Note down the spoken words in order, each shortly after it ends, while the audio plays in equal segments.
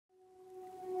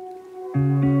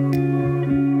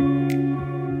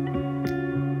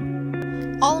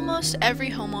Almost every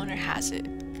homeowner has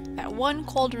it, that one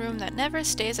cold room that never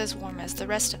stays as warm as the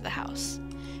rest of the house,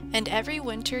 and every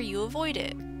winter you avoid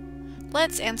it.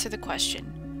 Let's answer the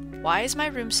question, why is my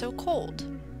room so cold?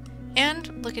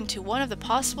 And look into one of the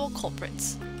possible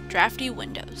culprits, drafty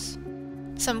windows.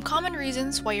 Some common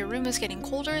reasons why your room is getting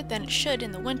colder than it should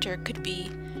in the winter could be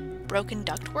broken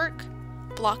ductwork,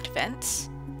 blocked vents,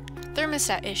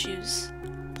 thermostat issues,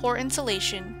 poor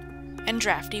insulation, and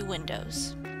drafty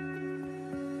windows.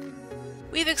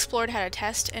 We've explored how to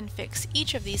test and fix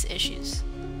each of these issues.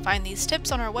 Find these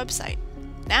tips on our website.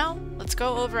 Now, let's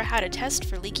go over how to test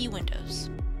for leaky windows.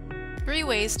 3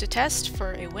 ways to test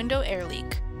for a window air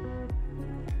leak.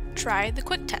 Try the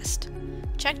quick test.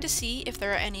 Check to see if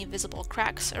there are any visible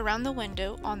cracks around the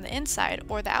window on the inside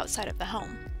or the outside of the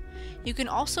home. You can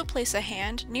also place a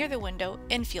hand near the window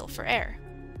and feel for air.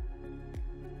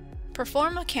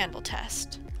 Perform a candle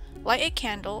test. Light a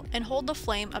candle and hold the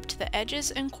flame up to the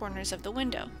edges and corners of the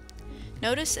window.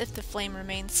 Notice if the flame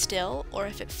remains still or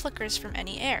if it flickers from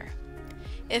any air.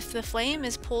 If the flame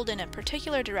is pulled in a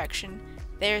particular direction,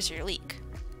 there's your leak.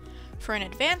 For an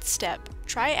advanced step,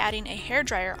 try adding a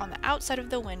hairdryer on the outside of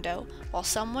the window while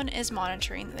someone is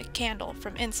monitoring the candle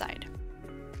from inside.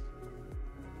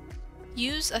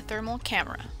 Use a thermal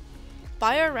camera.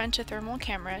 Buy or rent a thermal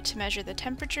camera to measure the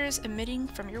temperatures emitting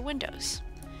from your windows.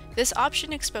 This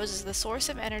option exposes the source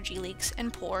of energy leaks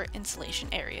and poor insulation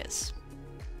areas.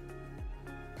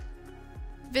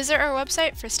 Visit our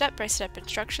website for step-by-step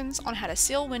instructions on how to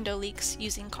seal window leaks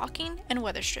using caulking and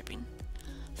weather stripping.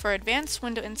 For advanced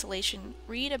window insulation,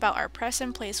 read about our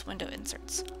press-and-place window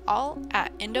inserts, all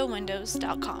at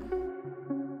indowwindows.com.